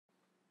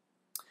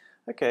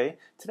Okay,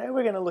 today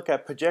we're going to look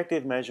at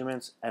projective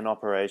measurements and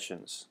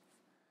operations.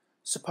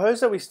 Suppose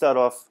that we start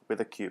off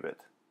with a qubit.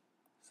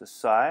 So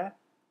psi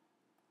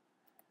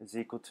is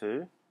equal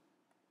to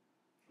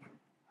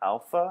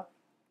alpha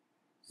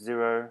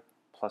 0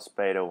 plus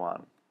beta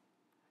 1.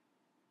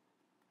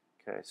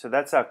 Okay, so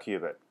that's our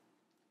qubit.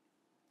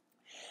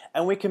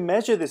 And we can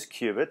measure this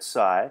qubit,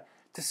 psi,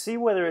 to see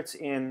whether it's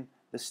in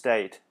the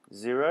state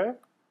 0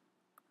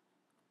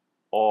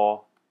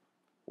 or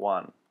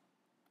 1.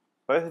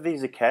 Both of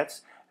these are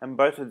kets, and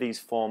both of these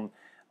form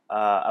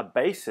a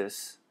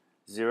basis,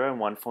 0 and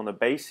 1 form the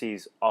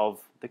bases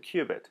of the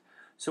qubit.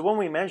 So when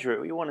we measure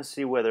it, we want to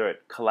see whether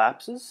it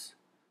collapses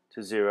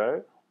to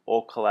 0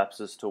 or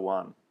collapses to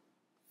 1.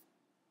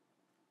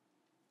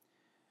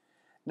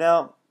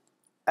 Now,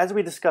 as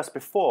we discussed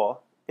before,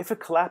 if it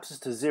collapses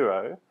to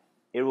 0,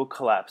 it will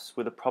collapse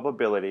with a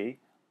probability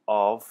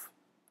of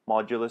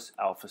modulus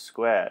alpha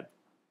squared.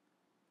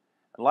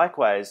 And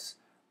likewise,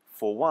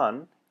 for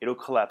 1, it'll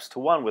collapse to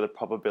 1 with a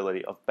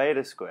probability of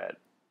beta squared.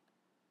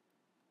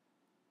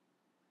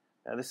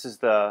 Now this is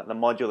the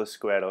modulus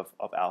squared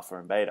of alpha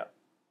and beta.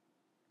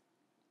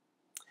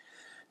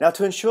 Now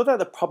to ensure that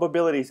the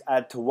probabilities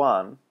add to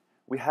 1,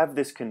 we have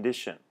this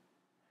condition.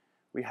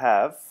 We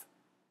have,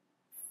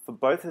 for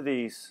both of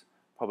these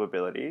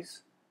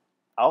probabilities,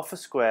 alpha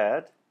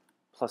squared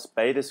plus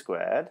beta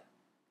squared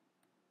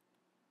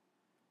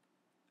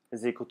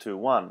is equal to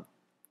 1.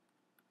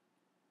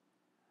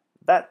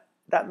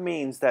 That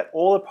means that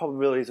all the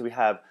probabilities we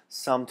have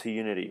sum to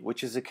unity,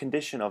 which is a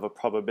condition of a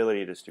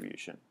probability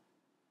distribution.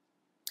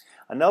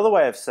 Another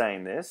way of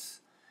saying this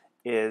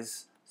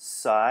is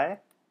psi,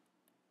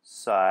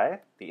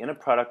 the inner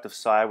product of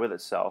psi with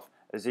itself,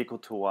 is equal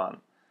to 1.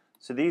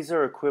 So these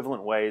are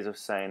equivalent ways of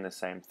saying the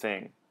same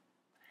thing.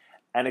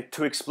 And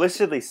to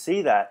explicitly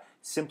see that,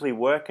 simply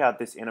work out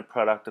this inner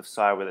product of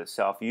psi with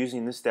itself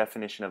using this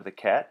definition of the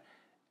ket,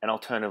 and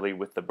alternatively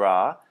with the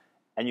bra,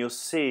 and you'll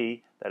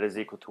see that is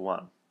equal to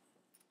 1.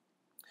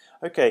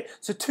 Okay,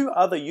 so two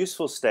other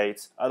useful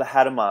states are the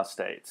Hadamard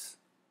states.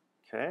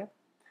 Okay,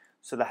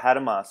 so the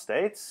Hadamard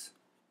states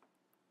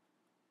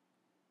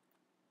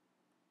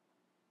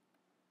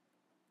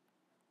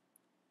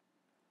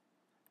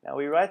now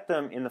we write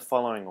them in the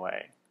following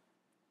way.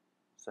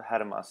 So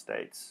Hadamard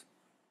states,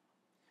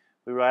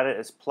 we write it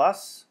as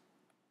plus,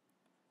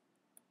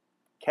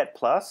 ket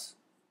plus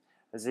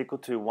is equal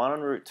to 1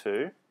 on root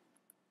 2,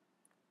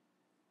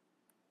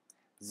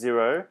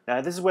 0.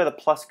 Now this is where the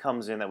plus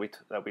comes in that we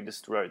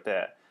just wrote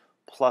there.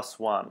 Plus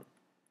 1.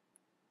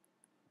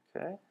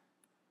 Okay.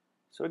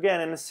 So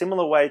again, in a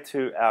similar way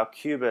to our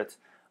qubit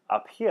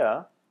up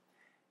here,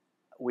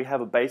 we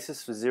have a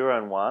basis for 0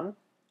 and 1,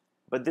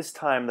 but this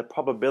time the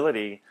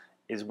probability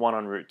is 1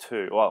 on root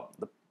 2. Well,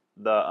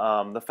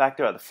 the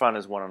factor at the front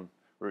is 1 on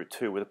root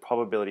 2 with a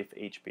probability for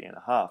each being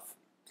a half.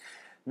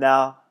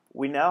 Now,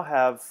 we now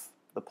have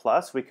the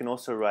plus. We can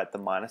also write the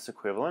minus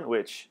equivalent,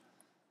 which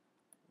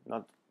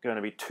not going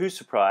to be too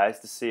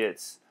surprised to see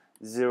it's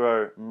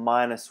 0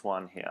 minus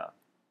 1 here.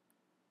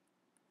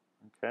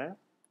 Okay.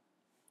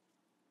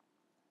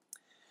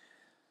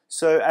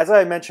 So as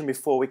I mentioned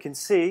before, we can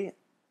see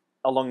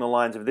along the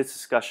lines of this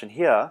discussion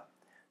here,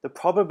 the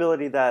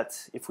probability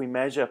that if we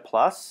measure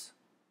plus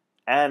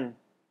and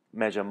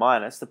measure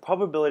minus, the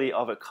probability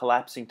of it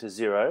collapsing to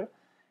 0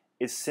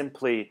 is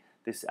simply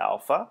this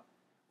alpha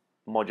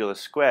modulus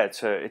squared.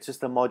 So it's just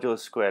the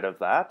modulus squared of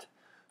that.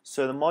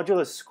 So the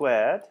modulus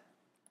squared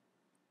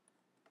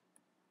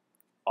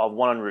of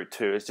 1 on root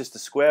 2 is just the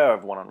square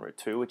of 1 on root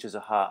 2, which is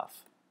a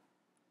half.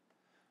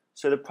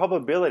 So the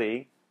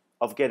probability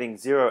of getting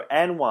 0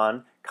 and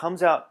 1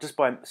 comes out just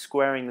by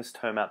squaring this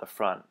term out the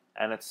front,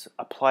 and it's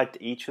applied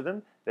to each of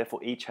them,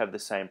 therefore each have the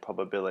same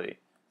probability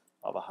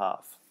of a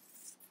half.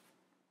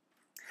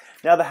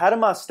 Now the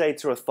Hadamard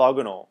states are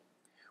orthogonal,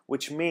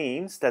 which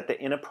means that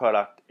the inner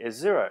product is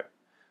 0.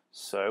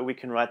 So we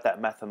can write that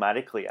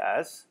mathematically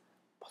as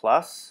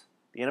plus,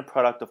 the inner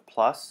product of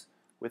plus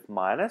with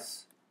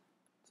minus,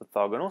 it's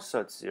orthogonal,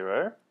 so it's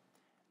 0.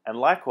 And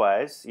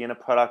likewise, the inner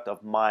product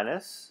of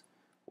minus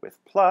with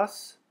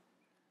plus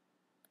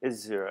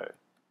is 0.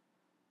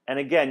 And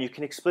again, you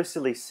can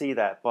explicitly see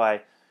that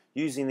by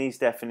using these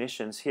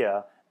definitions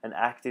here and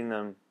acting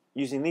them,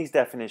 using these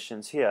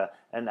definitions here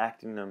and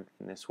acting them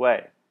in this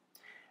way.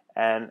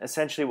 And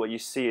essentially what you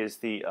see is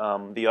the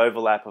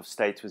overlap of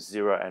states with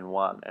 0 and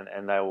 1,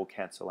 and they will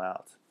cancel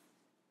out.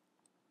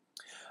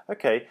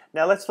 Okay,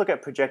 now let's look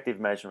at projective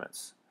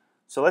measurements.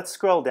 So let's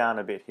scroll down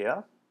a bit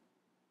here.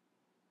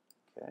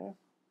 Okay.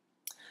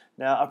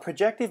 Now a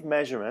projective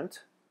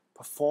measurement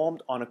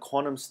performed on a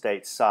quantum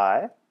state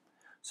psi,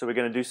 so we're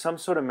going to do some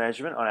sort of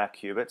measurement on our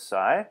qubit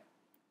psi.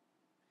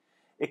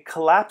 It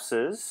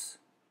collapses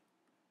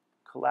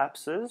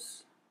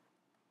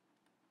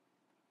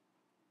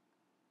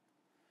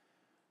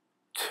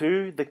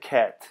to the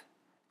ket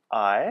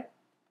I,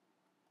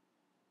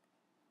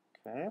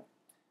 okay,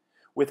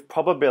 with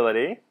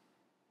probability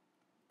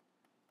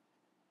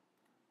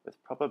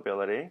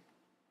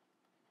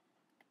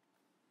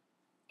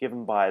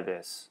given by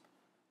this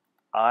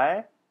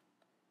I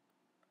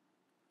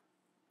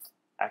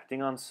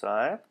acting on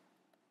psi,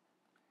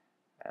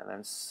 and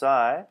then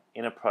psi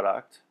inner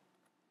product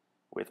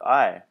with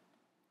I.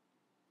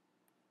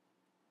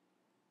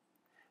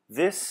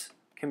 This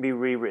can be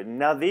rewritten.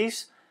 Now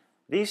these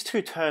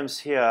two terms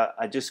here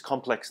are just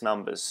complex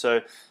numbers.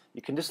 So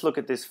you can just look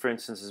at this, for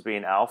instance, as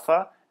being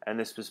alpha, and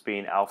this as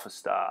being alpha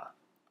star.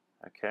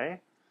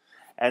 Okay?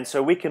 And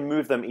so we can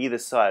move them either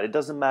side. It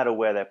doesn't matter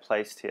where they're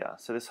placed here.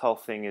 So this whole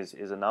thing is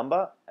a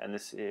number, and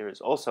this here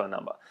is also a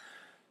number.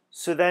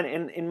 So then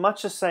in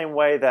much the same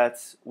way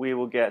that we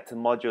will get the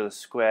modulus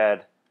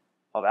squared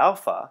of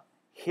alpha,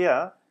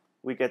 here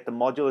we get the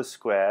modulus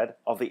squared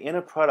of the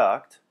inner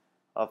product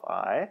of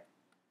I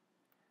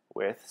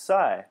with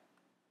psi,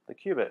 the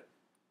qubit.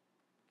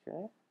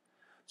 Okay?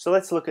 So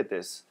let's look at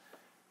this.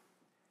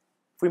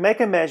 If we make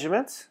a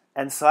measurement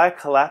and psi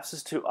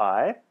collapses to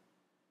I,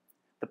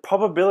 the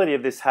probability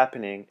of this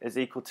happening is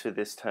equal to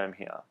this term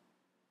here,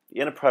 the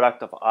inner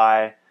product of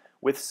I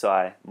with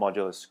psi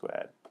modulus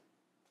squared.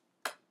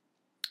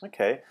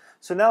 Okay,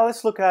 so now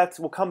let's look at,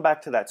 we'll come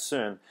back to that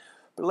soon,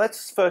 but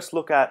let's first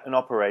look at an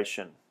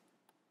operation.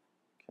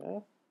 Okay,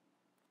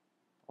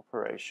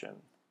 operation.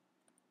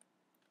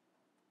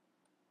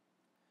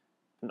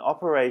 An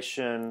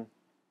operation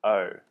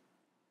O.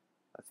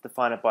 Let's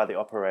define it by the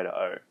operator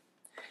O.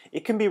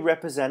 It can be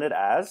represented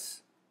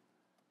as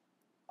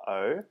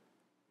O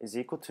is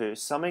equal to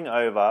summing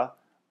over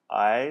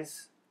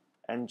i's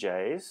and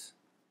j's,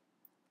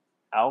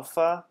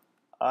 alpha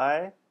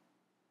I,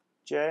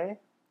 j,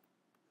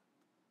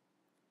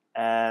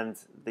 and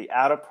the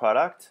outer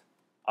product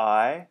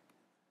I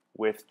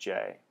with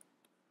j.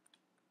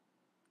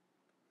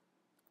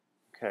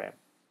 Okay,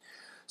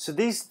 so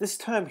this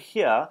term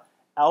here,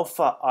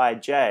 alpha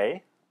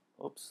ij,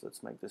 oops,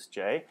 let's make this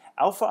j.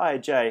 Alpha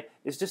ij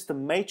is just the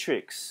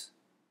matrix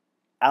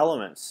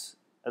elements,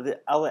 the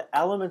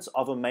elements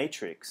of a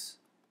matrix.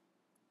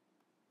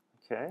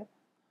 Okay,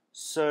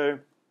 so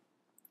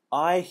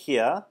I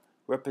here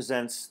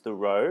represents the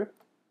row,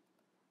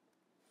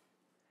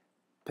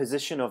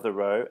 position of the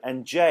row,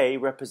 and j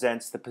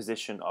represents the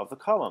position of the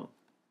column.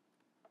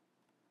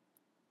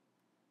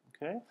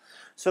 Okay,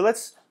 so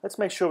let's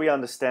make sure we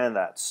understand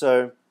that.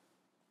 So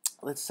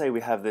let's say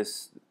we have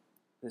this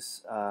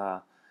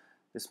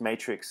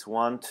matrix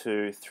 1,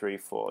 2, 3,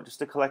 4,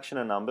 just a collection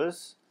of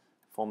numbers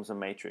forms a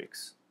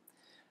matrix.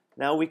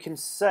 Now we can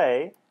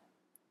say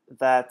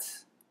that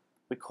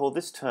we call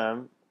this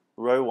term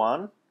row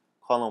 1,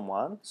 column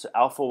 1, so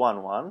alpha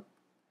 1, 1.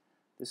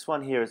 This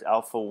one here is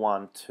alpha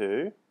 1,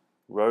 2,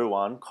 row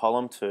 1,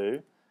 column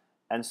 2,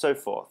 and so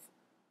forth.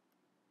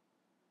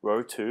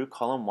 Row 2,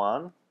 column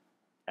 1,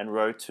 and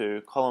row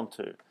 2, column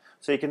 2.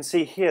 So you can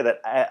see here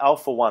that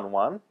alpha 1,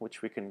 1,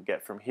 which we can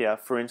get from here,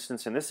 for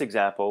instance in this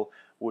example,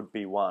 would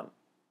be 1.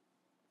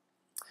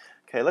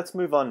 Okay, let's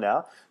move on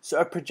now. So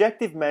a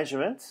projective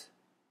measurement,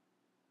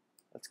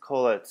 let's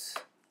call it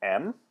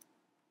M.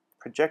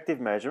 Projective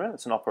measurement,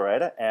 it's an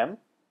operator, M,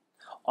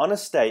 on a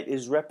state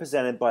is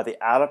represented by the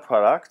outer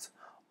product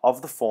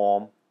of the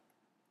form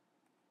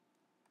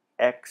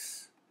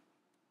X,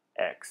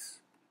 X.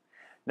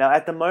 Now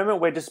at the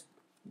moment we're just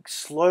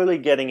slowly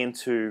getting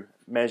into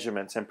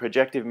measurements, and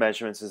projective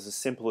measurements is the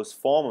simplest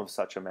form of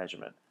such a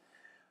measurement.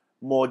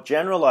 More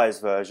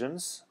generalized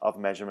versions of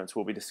measurements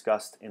will be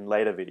discussed in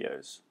later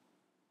videos.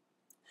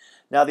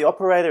 Now the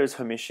operator is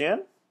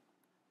Hermitian.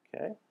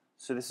 Okay,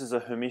 so this is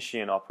a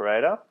Hermitian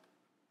operator.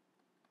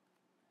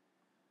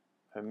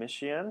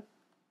 Hermitian.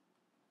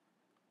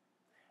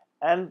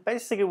 And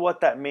basically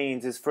what that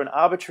means is for an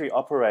arbitrary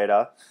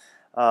operator,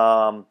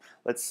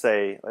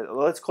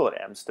 let's call it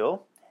M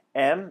still,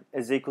 M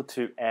is equal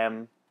to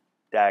M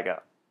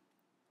dagger.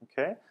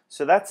 Okay,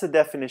 so that's the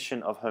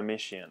definition of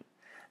Hermitian.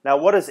 Now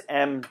what does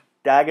M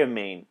dagger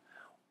mean?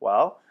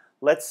 Well,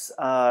 let's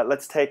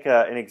take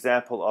an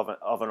example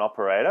of an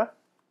operator.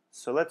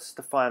 So let's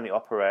define the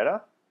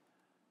operator.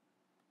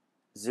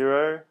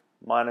 0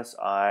 minus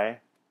I,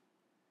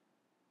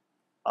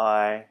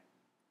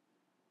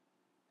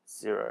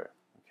 0.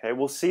 Okay,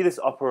 we'll see this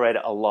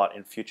operator a lot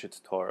in future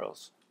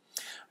tutorials.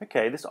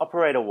 Okay, this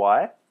operator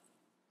Y,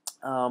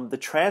 the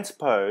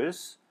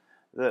transpose,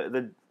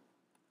 the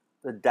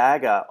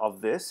dagger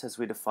of this, as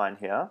we define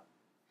here,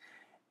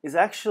 is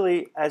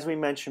actually, as we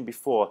mentioned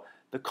before,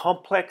 the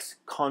complex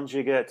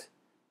conjugate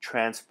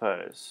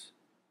transpose.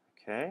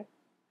 Okay,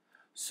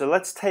 so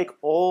let's take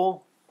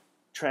all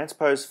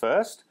transpose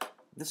first.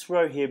 This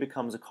row here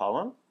becomes a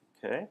column.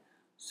 Okay,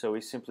 so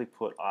we simply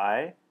put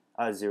I,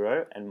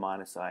 0 and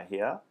minus I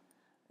here.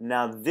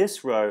 Now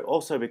this row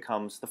also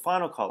becomes the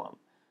final column.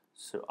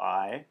 So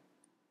I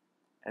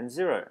and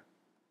 0.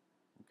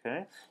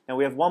 Okay, now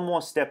we have one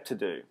more step to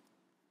do.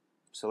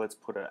 So let's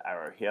put an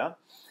arrow here.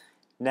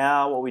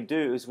 Now what we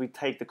do is we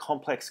take the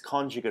complex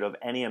conjugate of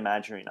any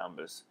imaginary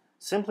numbers.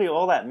 Simply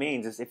all that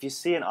means is if you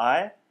see an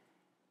I,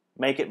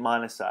 make it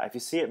minus I. If you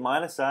see it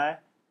minus I,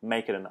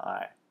 make it an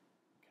I.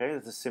 Okay,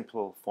 there's a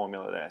simple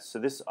formula there. So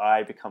this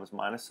I becomes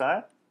minus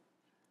I,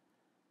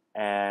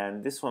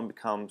 and this one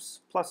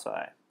becomes plus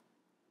I.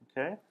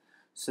 Okay,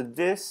 so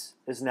this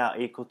is now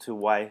equal to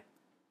Y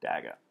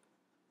dagger.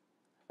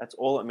 That's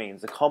all it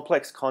means. The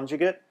complex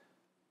conjugate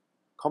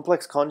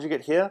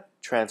here,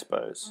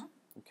 transpose.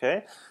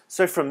 Okay,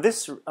 so from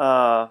this,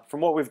 from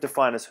what we've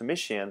defined as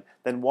Hermitian,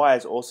 then Y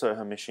is also a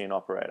Hermitian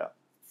operator.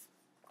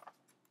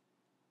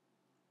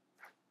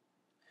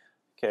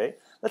 Okay,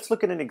 let's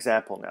look at an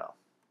example now.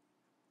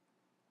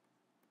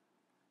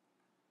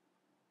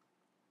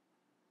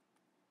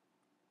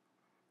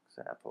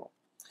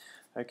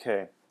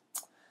 Okay,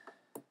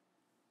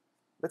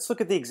 let's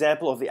look at the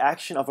example of the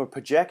action of a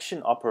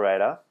projection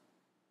operator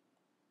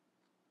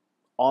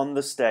on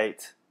the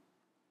state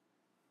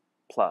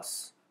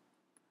plus.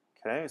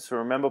 Okay, so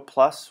remember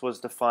plus was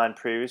defined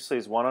previously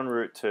as 1 on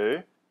root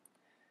 2,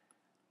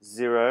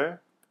 0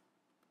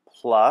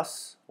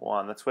 plus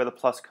 1. That's where the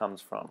plus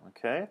comes from,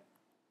 okay?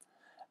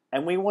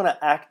 And we want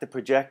to act the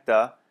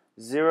projector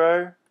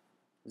 0,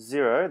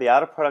 0, the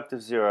outer product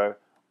of 0,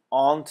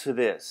 onto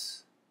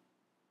this,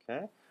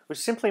 okay? Which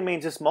simply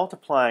means just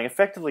multiplying,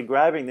 effectively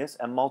grabbing this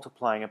and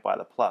multiplying it by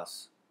the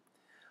plus.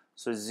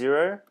 So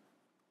 0,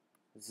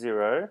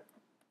 0,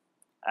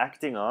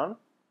 acting on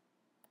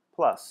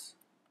plus.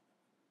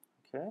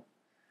 Okay.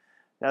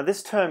 Now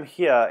this term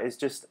here is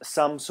just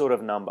some sort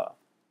of number.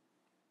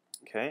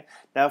 Okay.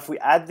 Now if we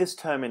add this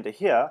term into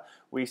here,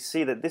 we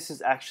see that this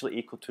is actually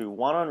equal to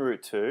 1 on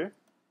root 2,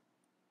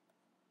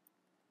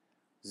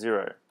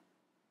 0.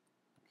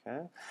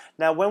 Okay.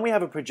 Now when we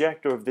have a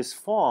projector of this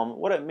form,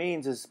 what it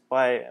means is,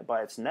 by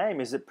its name,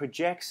 is it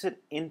projects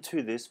it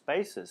into this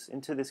basis,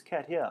 into this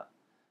ket here.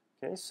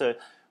 Okay. So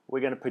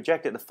we're going to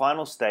project it, the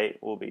final state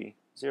will be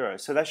 0.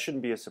 So that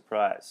shouldn't be a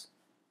surprise.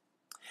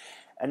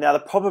 And now the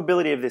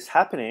probability of this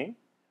happening,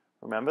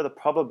 remember the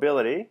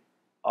probability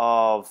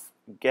of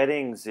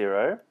getting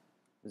 0,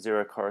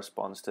 0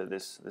 corresponds to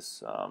this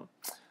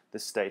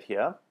state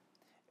here,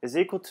 is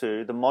equal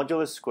to the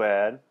modulus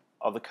squared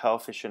of the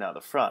coefficient out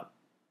the front.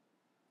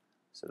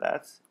 So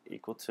that's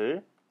equal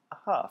to a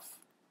half.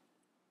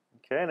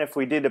 Okay, and if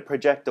we did a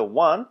projector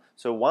 1,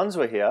 so 1s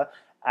were here,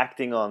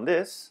 acting on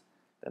this,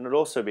 then it would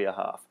also be a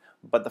half.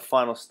 But the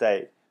final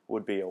state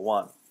would be a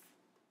 1.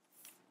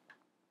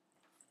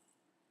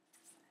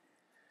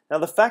 Now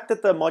the fact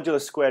that the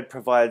modulus squared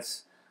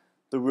provides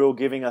the rule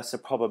giving us a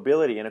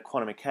probability in a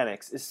quantum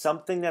mechanics is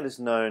something that is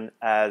known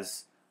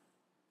as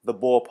the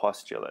Bohr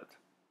postulate.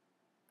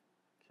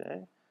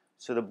 Okay,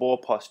 so the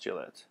Bohr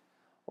postulate.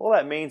 All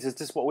that means is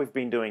just what we've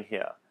been doing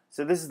here.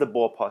 So this is the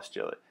Bohr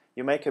postulate.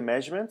 You make a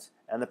measurement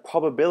and the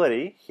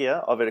probability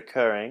here of it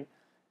occurring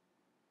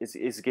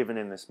is given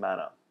in this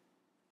manner.